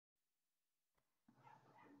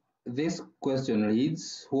This question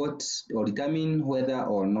reads, what or determine whether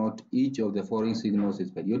or not each of the following signals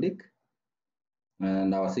is periodic.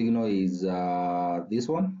 And our signal is this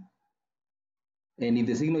one. And if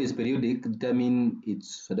the signal is periodic, determine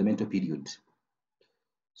its fundamental period.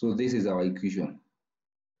 So this is our equation.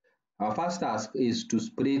 Our first task is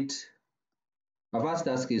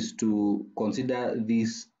to consider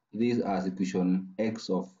this as equation x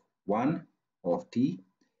of 1 of t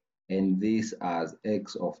and this as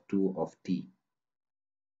x of 2 of t.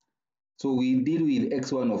 So we deal with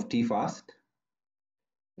x1 of t first,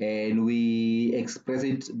 and we express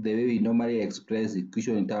it the way we normally express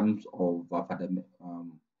equation in terms of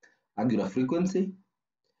angular frequency.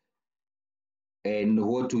 And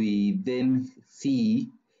what we then see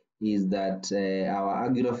is that our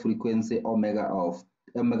angular frequency omega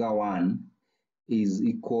 1 is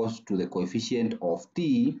equals to the coefficient of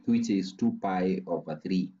t, which is 2 pi over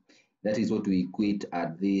 3. That is what we equate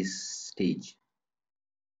at this stage.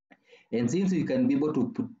 And since we can be able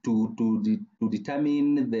to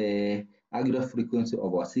determine the angular frequency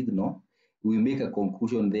of our signal, we make a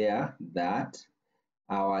conclusion there that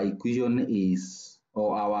our equation is,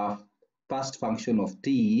 or our first function of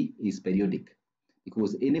t is periodic,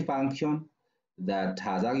 because any function that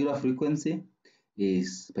has angular frequency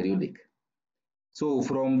is periodic. So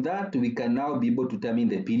from that, we can now be able to determine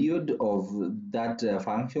the period of that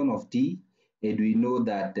function of t, and we know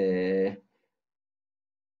that the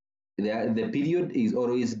period is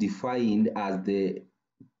always defined as the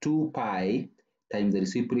 2 pi times the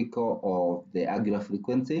reciprocal of the angular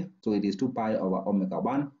frequency. So it is 2 pi over omega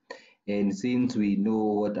 1. And since we know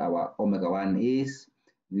what our omega 1 is,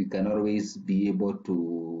 we can always be able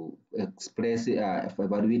to express,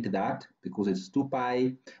 evaluate that, because it's 2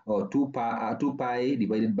 pi or 2 pi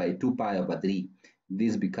divided by 2 pi over 3.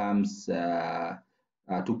 This becomes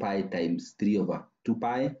 2 pi times 3 over 2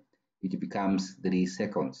 pi, which becomes 3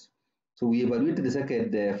 seconds. So we evaluated the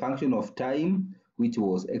second function of time, which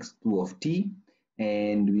was x2 of t,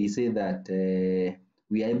 and we say that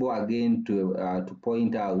we are able again to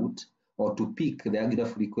point out or to pick the angular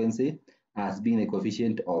frequency as being a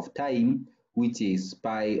coefficient of time, which is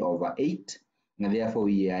pi over 8, and therefore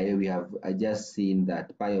we have just seen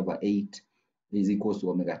that pi over 8 is equals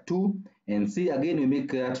to omega 2, and see again we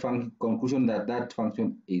make that conclusion that that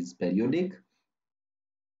function is periodic.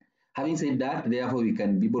 Having said that, therefore, we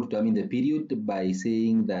can be able to determine the period by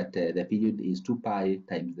saying that the period is 2 pi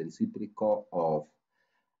times the reciprocal of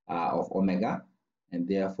omega. And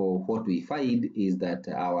therefore, what we find is that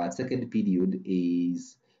our second period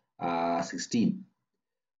is 16.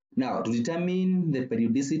 Now, to determine the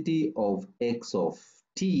periodicity of x of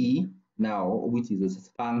t, now, which is a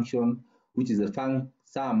function, which is a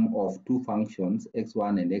sum of two functions,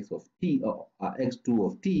 x1 and x of t, or x2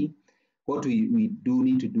 of t, what we do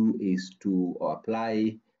need to do is to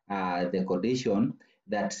apply the condition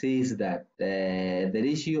that says that the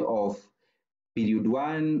ratio of period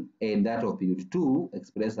 1 and that of period 2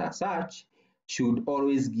 expressed as such should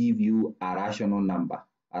always give you a rational number.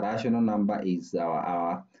 A rational number is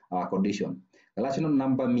our condition. A rational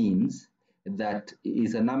number means that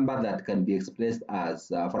is a number that can be expressed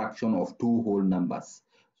as a fraction of two whole numbers.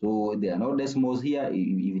 So there are no decimals here.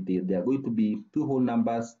 If they are going to be two whole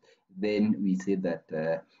numbers, then we say that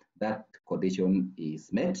that condition is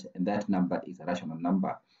met and that number is a rational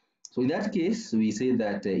number. So in that case, we say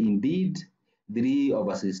that indeed 3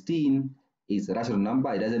 over 16 is a rational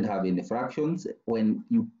number. It doesn't have any fractions. When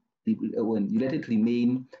you let it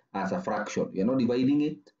remain as a fraction, you're not dividing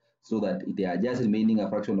it, so that they are just remaining a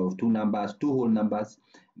fraction of two numbers, two whole numbers,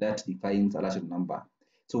 that defines a rational number.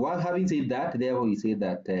 So while having said that, therefore we say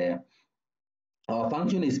that our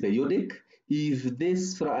function is periodic if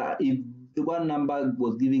the one number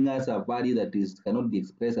was giving us a value that cannot be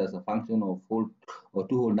expressed as a function of whole or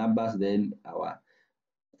two whole numbers, then our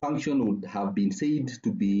function would have been said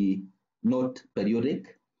to be not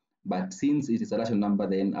periodic. But since it is a rational number,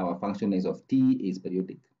 then our function is of t is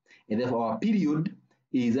periodic, and therefore our period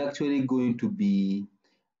is actually going to be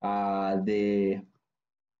the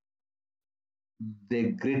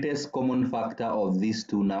greatest common factor of these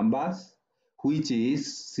two numbers, which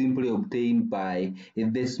is simply obtained by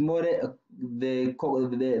the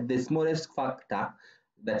smallest factor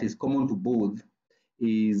that is common to both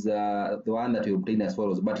is the one that we obtain as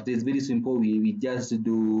follows. But it is very simple. We just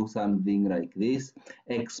do something like this.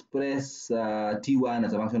 Express T1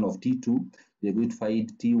 as a function of T2. We're going to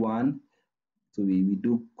find T1. So we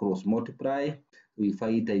do cross multiply. We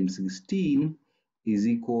find times 16 is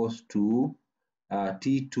equals to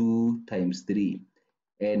T2 times 3.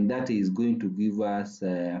 and that is going to give us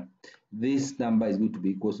this number is going to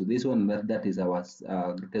be equal to this one. That is our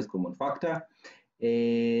greatest common factor,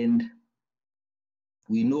 and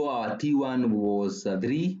we know our T1 was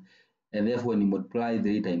 3, and therefore when you multiply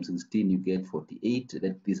 3 times 16 you get 48.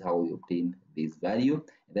 That is how we obtain this value,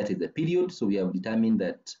 and that is the period. So we have determined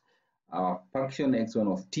that our function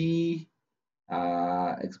x1 of t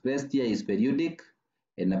expressed here is periodic,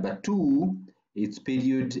 and number 2, its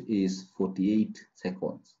period is 48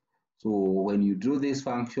 seconds. So when you draw this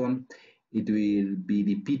function, it will be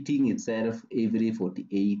repeating itself every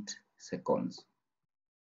 48 seconds.